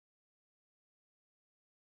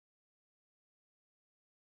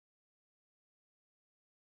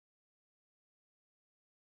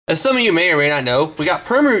As some of you may or may not know, we got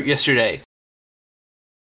permaroot yesterday.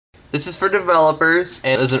 This is for developers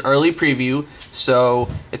and is an early preview, so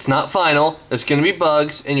it's not final. There's going to be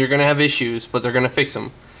bugs and you're going to have issues, but they're going to fix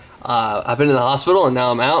them. I've been in the hospital and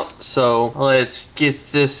now I'm out, so let's get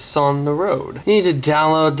this on the road. You need to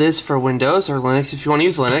download this for Windows or Linux if you want to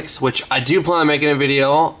use Linux, which I do plan on making a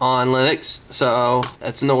video on Linux, so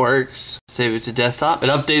that's in the works. Save it to desktop. It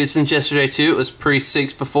updated since yesterday too. It was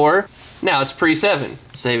pre-6 before. Now it's pre-7.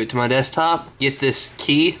 Save it to my desktop. Get this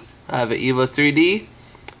key. I have an EVO 3D.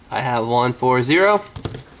 I have 140,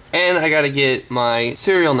 and I gotta get my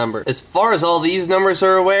serial number. As far as all these numbers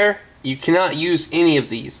are aware, you cannot use any of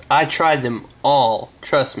these. I tried them all,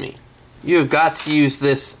 trust me. You have got to use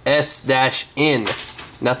this S-N.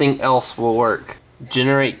 Nothing else will work.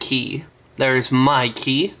 Generate key. There's my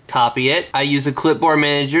key. Copy it. I use a clipboard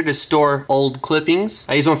manager to store old clippings.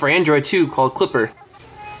 I use one for Android too called Clipper.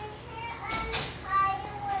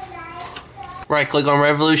 Right click on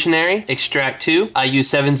Revolutionary, extract to. I use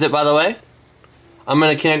 7-zip by the way. I'm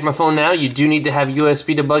going to connect my phone now. You do need to have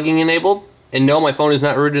USB debugging enabled. And no, my phone is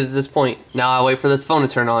not rooted at this point. Now I wait for the phone to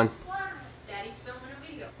turn on. Daddy's filming a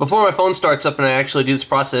video. Before my phone starts up and I actually do this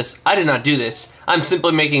process, I did not do this. I'm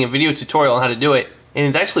simply making a video tutorial on how to do it. And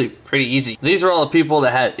it's actually pretty easy. These are all the people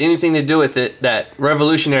that had anything to do with it that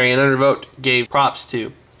Revolutionary and Undervote gave props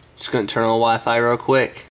to. Just going to turn on Wi-Fi real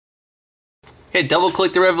quick. Okay, double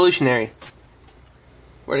click the Revolutionary.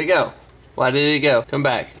 Where'd it go? Why did it go? Come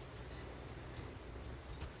back.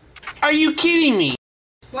 Are you kidding me?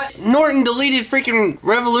 What? Norton deleted freaking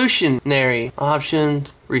Revolutionary.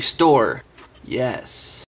 Options. Restore.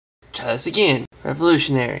 Yes. Try this again.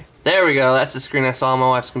 Revolutionary. There we go. That's the screen I saw on my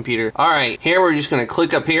wife's computer. Alright, here we're just going to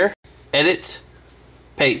click up here. Edit.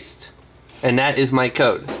 Paste. And that is my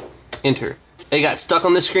code. Enter. It got stuck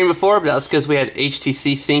on this screen before, but that was because we had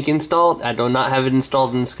HTC Sync installed. I do not have it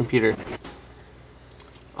installed in this computer.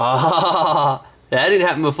 Ah, that didn't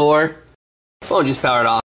happen before. Phone just powered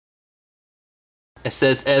off. It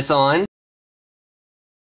says S on.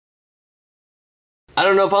 I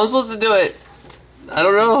don't know if I'm supposed to do it. I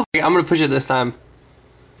don't know. I'm gonna push it this time.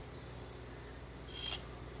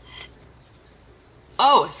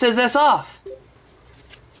 Oh, it says S off.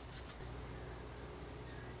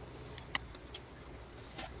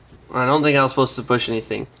 I don't think I was supposed to push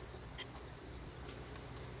anything.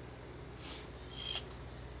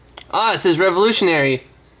 Ah, it says Revolutionary.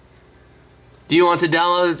 Do you want to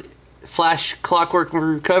download Flash Clockwork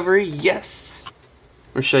Recovery? Yes.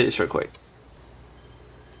 I'm going to show you this real quick.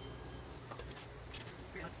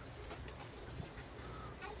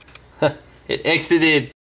 It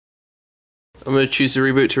exited. I'm going to choose to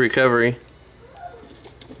reboot to recovery.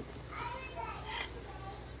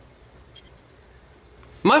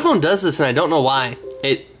 My phone does this and I don't know why.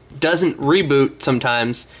 It doesn't reboot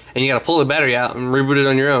sometimes and you gotta pull the battery out and reboot it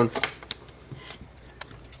on your own.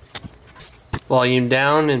 Volume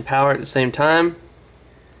down and power at the same time.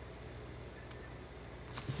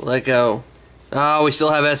 Let go. Oh, we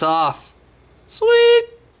still have S off. Sweet.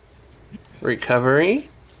 Recovery.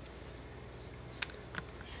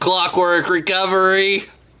 Clockwork recovery.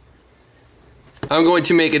 I'm going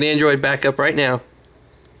to make an Android backup right now.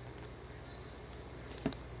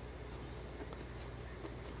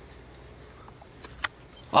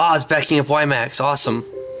 Ah, it's backing up WiMAX. Awesome.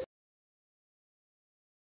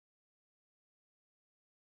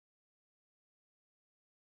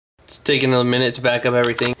 It's taking a minute to back up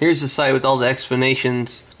everything. Here's the site with all the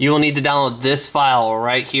explanations. You will need to download this file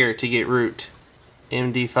right here to get root.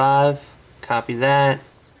 MD5. Copy that.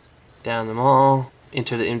 Down them all.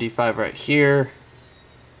 Enter the MD5 right here.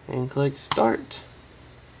 And click start.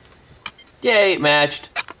 Yay, it matched.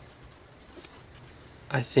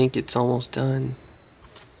 I think it's almost done.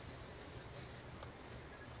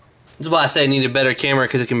 That's why I say I need a better camera,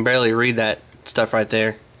 because it can barely read that stuff right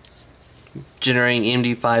there. Generating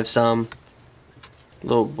MD5 sum.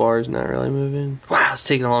 Little bar's not really moving. Wow, it's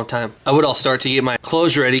taking a long time. I would all start to get my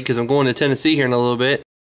clothes ready because I'm going to Tennessee here in a little bit.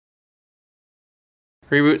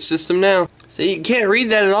 Reboot system now. See, you can't read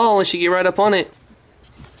that at all unless you get right up on it.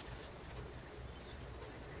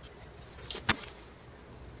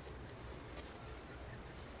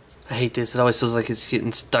 I hate this. It always feels like it's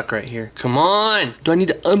getting stuck right here. Come on! Do I need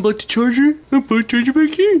to unplug the charger? Unplug the charger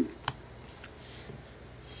back in.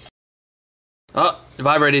 Oh, it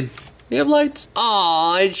vibrated. You have lights?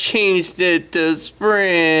 Aw, I changed it to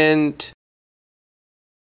sprint.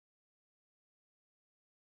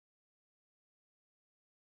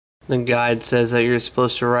 The guide says that you're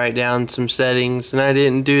supposed to write down some settings, and I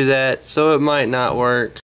didn't do that, so it might not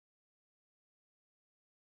work.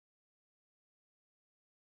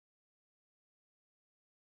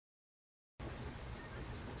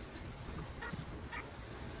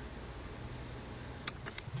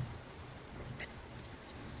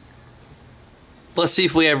 Let's see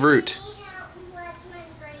if we have root.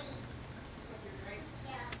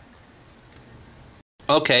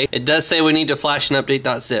 Okay, it does say we need to flash and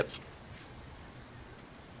update.zip.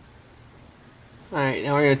 Alright,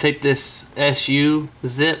 now we're going to take this SU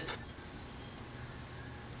zip.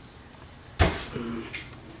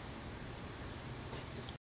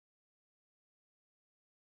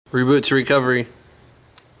 Reboot to recovery.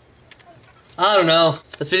 I don't know.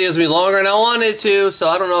 This video's gonna be longer than I wanted it to, so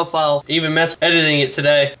I don't know if I'll even mess with editing it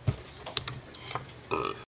today.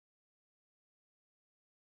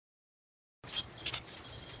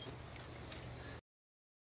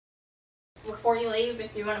 Before you leave,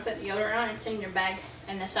 if you want to put the deodorant on, it's in your bag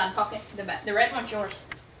in the side pocket. The red one's yours.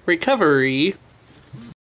 Recovery.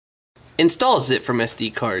 Install zip from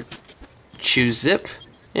SD card. Choose zip.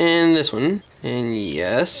 And this one. And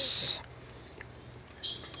yes.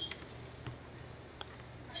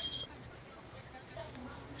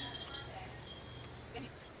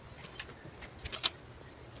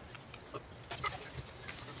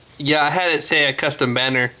 Yeah, I had it say a custom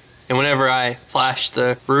banner, and whenever I flashed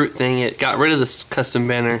the root thing, it got rid of this custom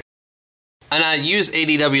banner. And I use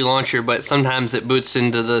ADW launcher, but sometimes it boots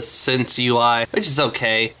into the Sense UI, which is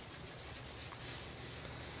okay.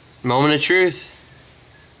 Moment of truth.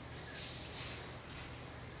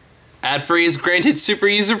 Ad-free is granted super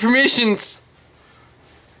user permissions.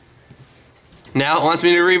 Now it wants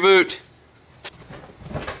me to reboot.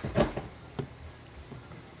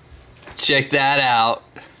 Check that out.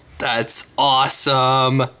 That's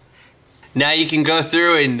awesome. Now you can go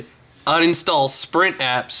through and uninstall Sprint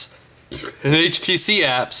apps and HTC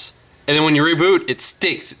apps, and then when you reboot, it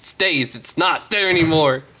sticks, it stays, it's not there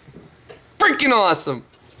anymore. Freaking awesome.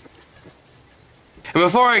 And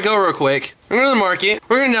before I go real quick, I'm going to the market.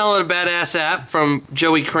 We're going to download a badass app from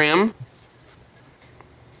Joey Crim.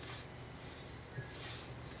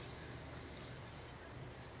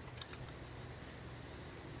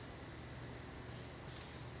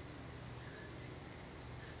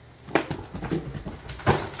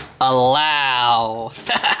 Allow.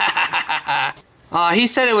 He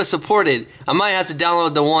said it was supported. I might have to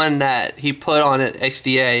download the one that he put on it,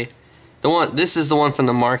 XDA. This is the one from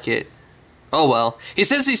the market. Oh well. He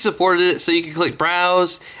says he supported it, so you can click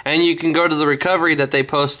browse, and you can go to the recovery that they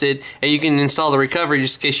posted, and you can install the recovery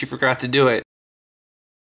just in case you forgot to do it.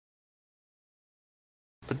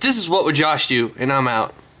 But this is what would Josh do, and I'm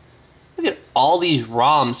out. Look at all these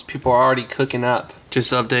ROMs people are already cooking up.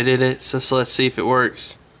 Just updated it, so let's see if it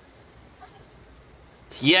works.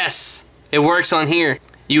 Yes! It works on here.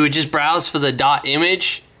 You would just browse for the dot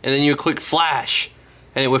image, and then you would click flash,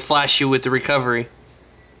 and it would flash you with the recovery.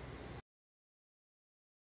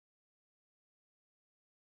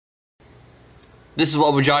 This is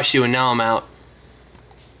what would Josh do, and now I'm out.